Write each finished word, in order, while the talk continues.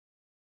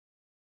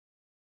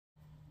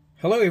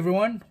Hello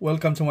everyone,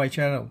 welcome to my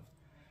channel.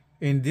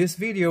 In this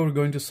video, we're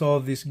going to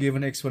solve this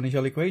given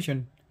exponential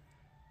equation,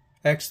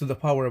 x to the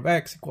power of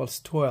x equals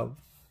 12.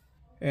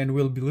 And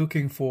we'll be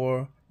looking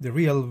for the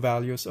real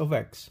values of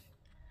x.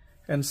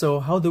 And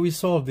so how do we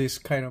solve this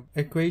kind of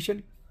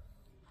equation?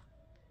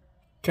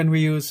 Can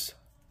we use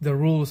the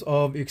rules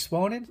of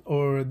exponents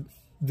or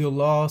the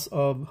laws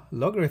of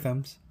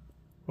logarithms,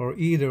 or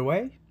either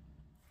way?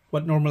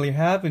 What normally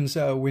happens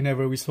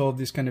whenever we solve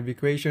this kind of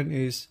equation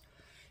is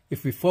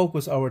if we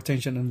focus our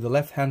attention on the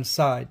left-hand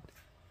side,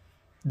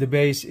 the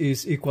base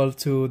is equal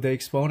to the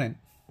exponent,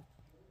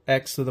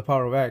 x to the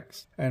power of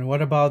x. And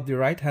what about the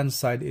right-hand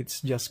side?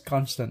 It's just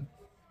constant,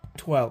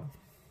 12.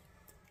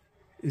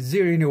 Is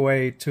there any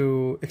way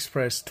to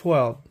express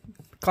 12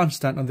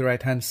 constant on the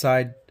right-hand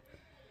side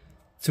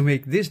to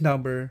make this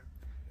number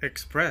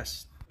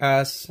expressed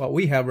as what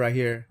we have right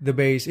here, the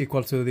base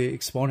equal to the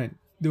exponent?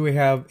 Do we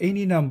have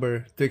any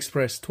number to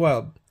express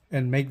 12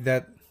 and make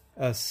that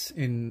as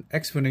in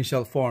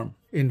exponential form,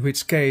 in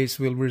which case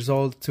will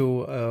result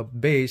to a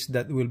base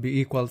that will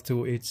be equal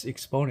to its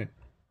exponent?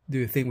 Do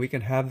you think we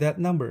can have that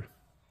number?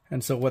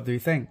 And so what do you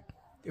think?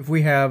 If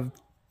we have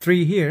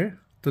 3 here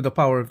to the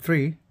power of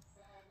 3,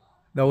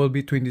 that will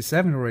be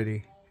 27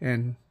 already,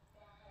 and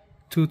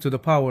 2 to the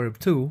power of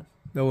 2,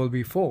 that will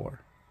be 4.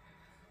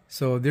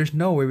 So there's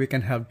no way we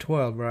can have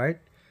 12, right?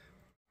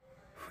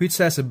 Which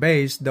has a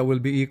base that will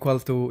be equal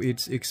to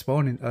its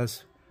exponent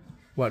as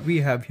what we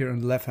have here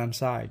on the left hand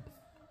side.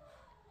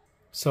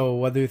 So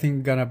what do you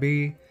think gonna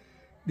be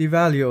the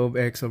value of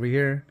x over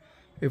here?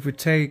 If we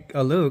take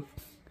a look,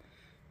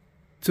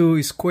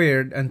 2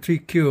 squared and 3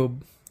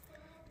 cubed,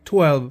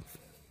 12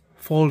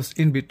 falls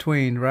in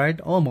between, right?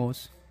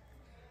 Almost.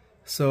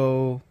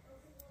 So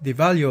the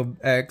value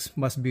of x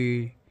must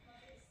be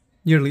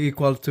nearly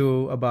equal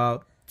to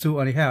about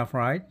 2.5,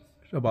 right?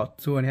 About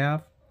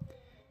 2.5.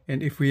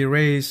 And if we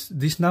raise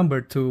this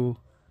number to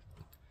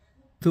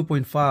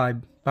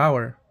 2.5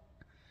 power,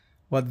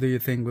 what do you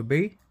think would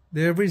be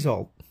the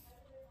result?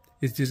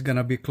 Is this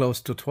gonna be close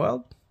to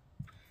 12?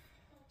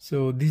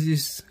 So this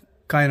is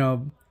kind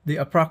of the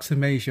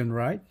approximation,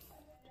 right?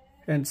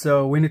 And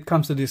so when it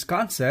comes to this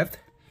concept,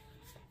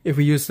 if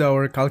we use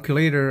our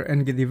calculator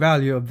and get the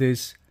value of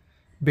this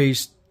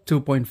base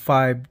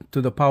 2.5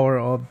 to the power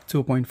of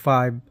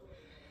 2.5,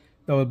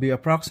 that will be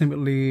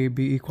approximately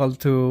be equal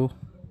to,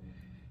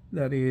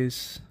 that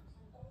is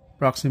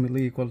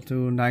approximately equal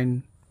to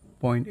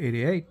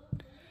 9.88.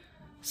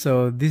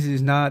 So this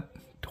is not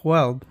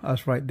 12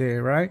 as right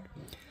there, right?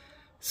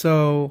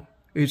 So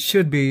it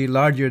should be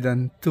larger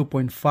than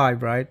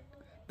 2.5, right?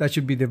 That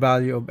should be the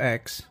value of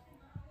x,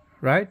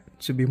 right?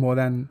 It should be more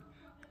than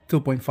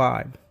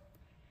 2.5.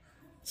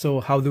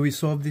 So how do we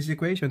solve this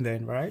equation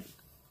then, right?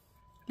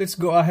 Let's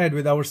go ahead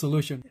with our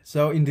solution.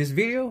 So in this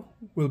video,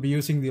 we'll be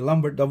using the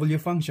Lambert W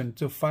function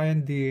to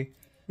find the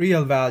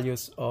real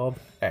values of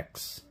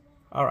x.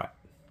 All right.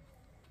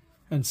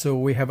 And so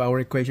we have our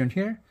equation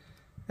here.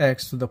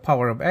 X to the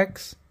power of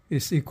x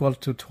is equal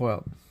to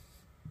 12.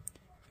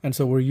 And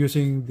so we're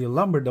using the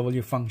Lambert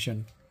W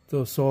function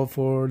to solve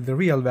for the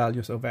real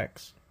values of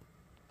x.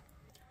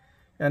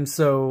 And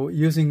so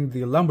using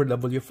the Lambert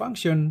W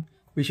function,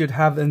 we should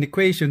have an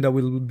equation that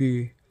will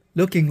be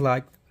looking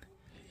like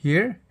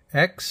here,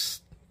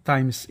 x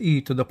times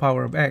e to the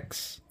power of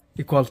x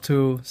equal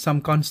to some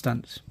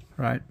constants,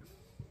 right?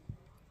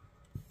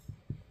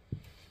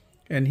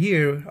 And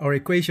here, our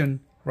equation,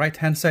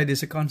 right-hand side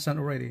is a constant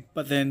already.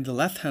 But then the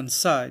left-hand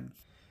side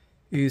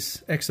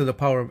is x to the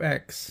power of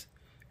x.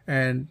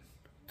 And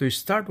to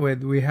start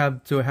with, we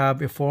have to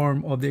have a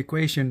form of the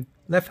equation.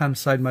 Left-hand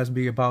side must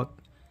be about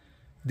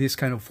this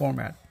kind of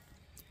format.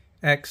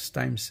 X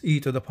times e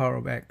to the power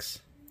of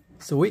x.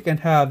 So we can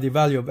have the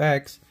value of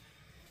x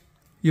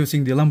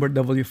using the Lambert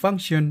W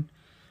function.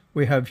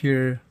 We have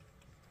here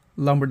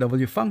Lambert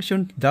W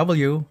function,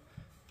 w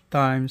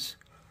times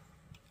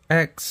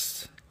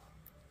x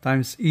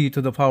times e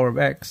to the power of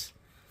x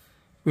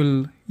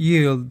will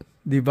yield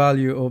the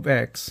value of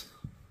x,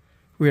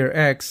 where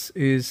x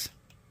is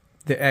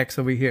the x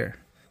over here.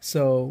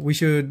 So we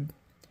should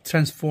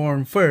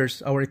transform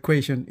first our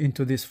equation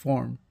into this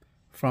form,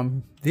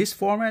 from this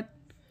format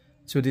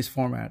to this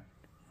format,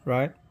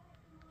 right?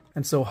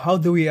 And so how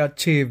do we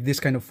achieve this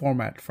kind of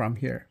format from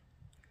here?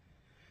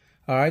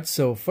 All right,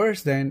 so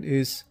first then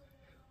is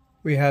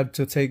we have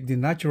to take the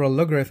natural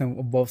logarithm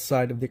of both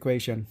sides of the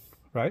equation,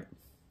 right?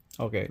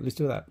 Okay, let's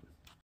do that.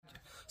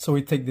 So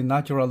we take the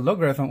natural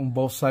logarithm on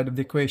both sides of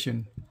the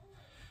equation.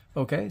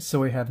 Okay, so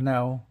we have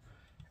now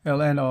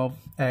ln of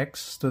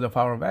x to the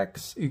power of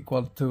x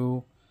equal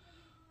to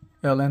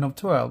ln of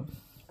 12.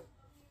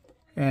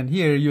 And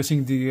here,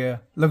 using the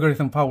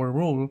logarithm power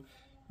rule,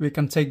 we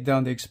can take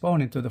down the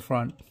exponent to the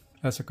front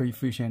as a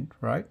coefficient,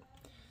 right?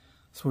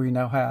 So we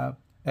now have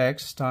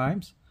x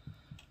times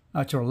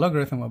natural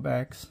logarithm of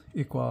x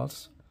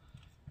equals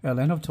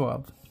ln of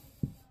 12.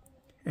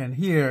 And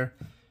here,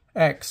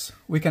 x,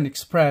 we can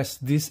express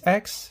this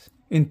x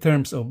in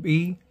terms of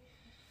e.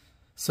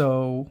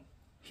 So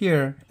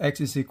here, x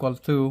is equal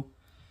to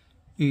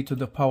e to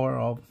the power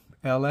of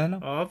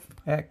ln of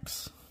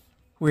x,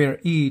 where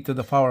e to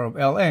the power of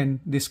ln,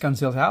 this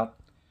cancels out.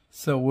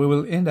 So we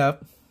will end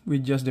up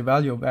with just the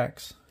value of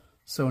x.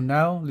 So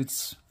now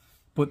let's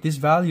put this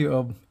value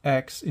of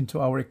x into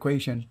our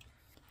equation.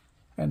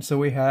 And so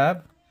we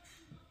have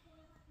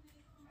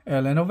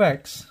ln of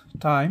x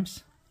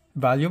times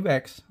value of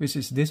x, which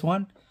is this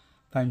one,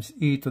 times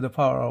e to the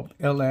power of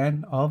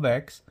ln of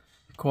x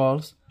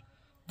equals,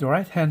 the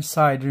right hand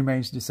side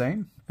remains the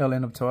same,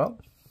 ln of 12.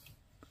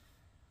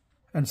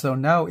 And so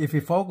now if we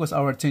focus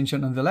our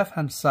attention on the left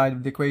hand side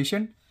of the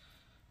equation,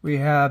 we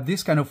have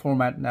this kind of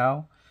format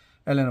now,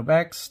 ln of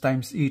x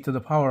times e to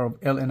the power of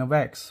ln of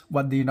x.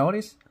 What do you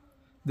notice?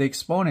 The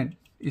exponent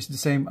is the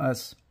same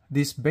as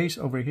this base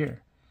over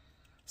here.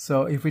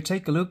 So if we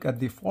take a look at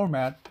the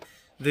format,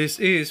 this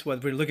is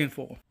what we're looking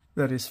for.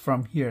 That is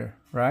from here,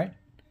 right?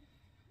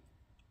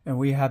 And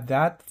we have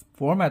that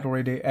format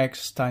already,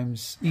 x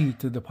times e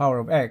to the power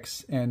of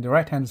x, and the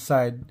right hand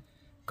side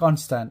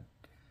constant.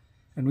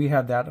 And we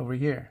have that over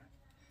here.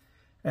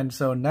 And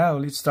so now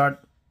let's start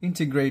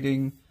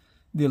integrating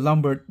the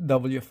Lambert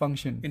W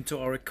function into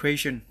our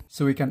equation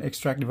so we can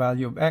extract the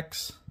value of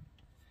x.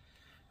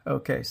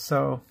 Okay,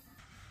 so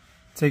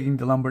taking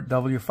the Lambert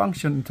W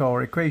function into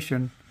our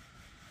equation,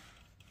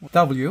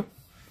 w,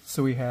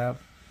 so we have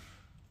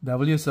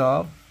w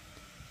of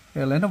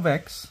ln of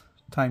x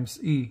times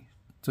e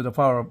to the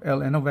power of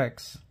ln of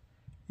x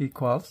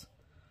equals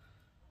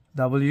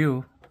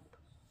w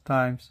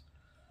times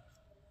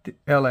the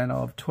ln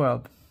of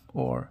 12,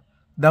 or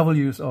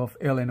w's of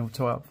ln of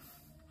 12.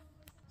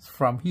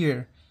 From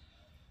here,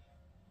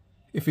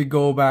 if we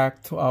go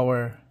back to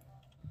our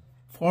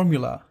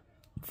formula,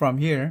 from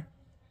here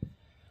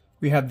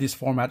we have this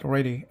format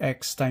already,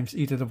 x times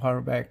e to the power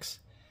of x,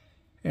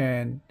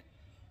 and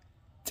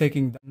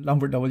taking the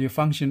Lambert W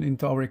function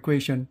into our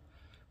equation,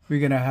 we're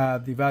gonna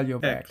have the value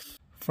of x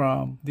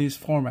from this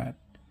format.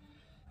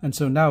 And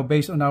so now,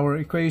 based on our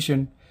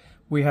equation,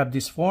 we have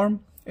this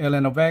form,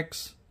 ln of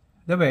x,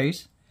 the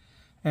base,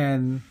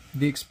 and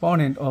the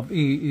exponent of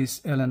e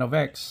is ln of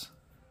x.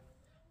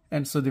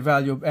 And so the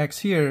value of x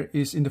here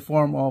is in the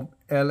form of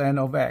ln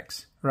of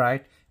x,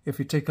 right? If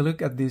we take a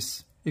look at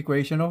this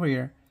equation over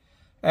here,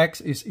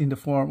 x is in the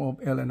form of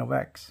ln of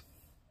x.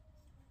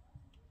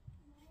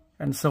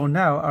 And so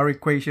now our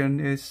equation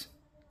is,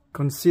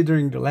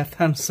 considering the left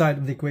hand side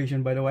of the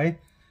equation, by the way,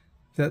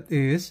 that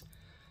is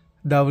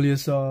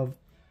w's of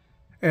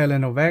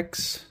ln of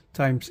x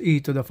times e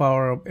to the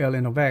power of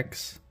ln of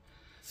x.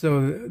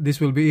 So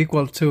this will be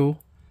equal to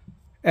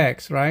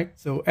x, right?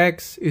 So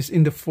x is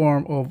in the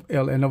form of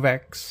ln of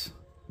x.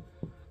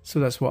 So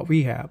that's what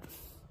we have.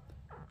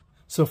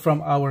 So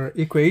from our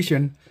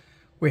equation,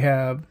 we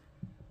have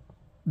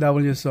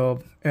w's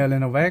of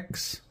ln of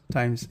x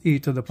times e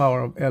to the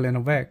power of ln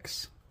of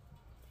x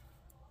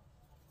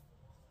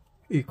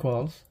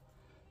equals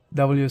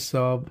w's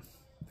of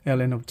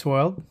ln of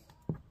 12.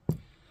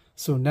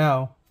 So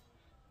now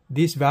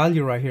this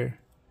value right here,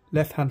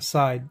 left hand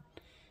side,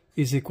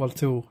 is equal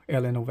to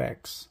ln of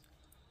x.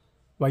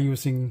 By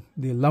using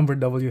the Lambert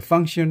W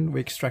function,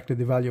 we extracted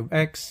the value of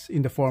x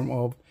in the form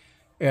of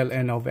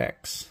ln of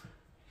x.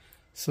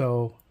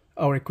 So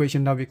our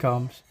equation now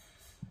becomes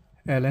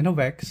ln of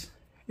x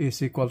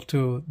is equal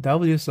to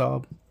w's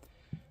of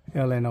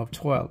ln of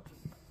 12.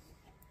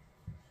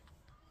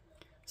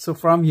 So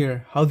from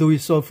here, how do we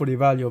solve for the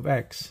value of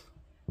x?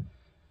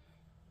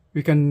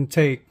 We can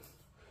take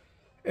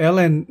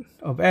ln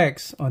of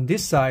x on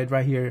this side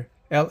right here.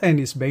 Ln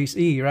is base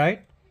e,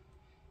 right?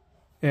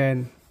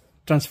 And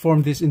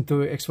transform this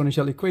into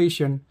exponential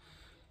equation,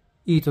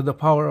 e to the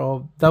power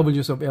of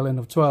w's of ln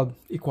of 12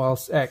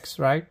 equals x,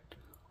 right?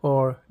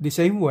 Or the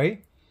same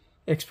way,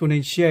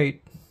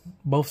 exponentiate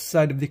both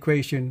sides of the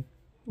equation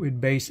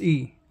with base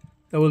e.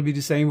 That will be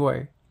the same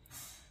way.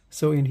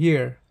 So in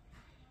here,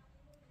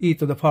 e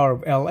to the power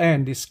of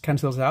ln, this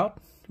cancels out.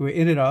 We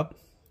ended up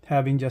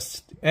having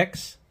just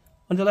x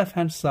on the left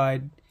hand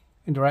side,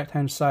 and the right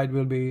hand side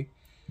will be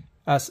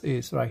as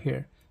is right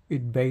here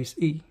with base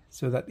e.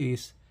 So that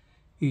is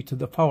e to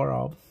the power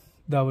of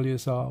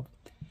w's of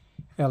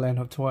ln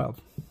of 12.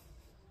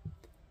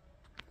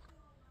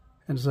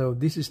 And so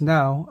this is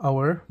now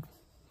our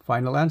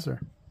final answer.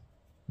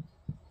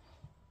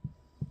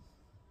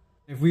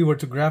 If we were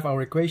to graph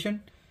our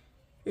equation,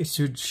 it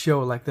should show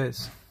like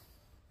this.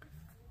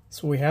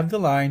 So we have the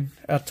line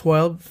at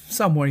 12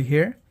 somewhere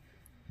here,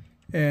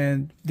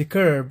 and the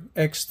curve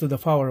x to the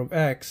power of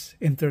x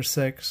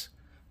intersects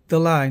the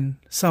line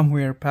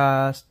somewhere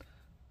past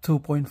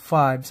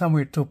 2.5,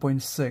 somewhere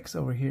 2.6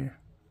 over here.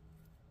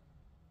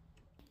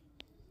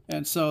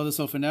 And so that's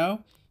all for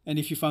now. And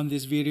if you found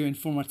this video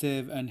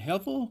informative and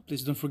helpful,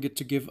 please don't forget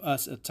to give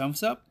us a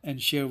thumbs up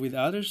and share with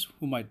others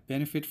who might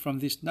benefit from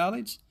this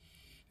knowledge.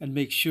 And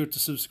make sure to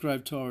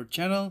subscribe to our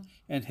channel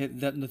and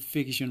hit that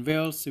notification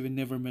bell so you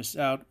never miss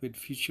out with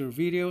future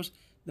videos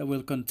that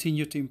will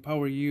continue to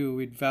empower you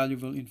with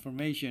valuable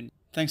information.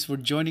 Thanks for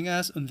joining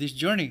us on this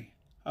journey.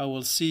 I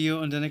will see you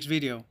on the next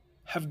video.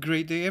 Have a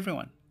great day,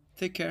 everyone.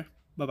 Take care.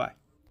 Bye-bye.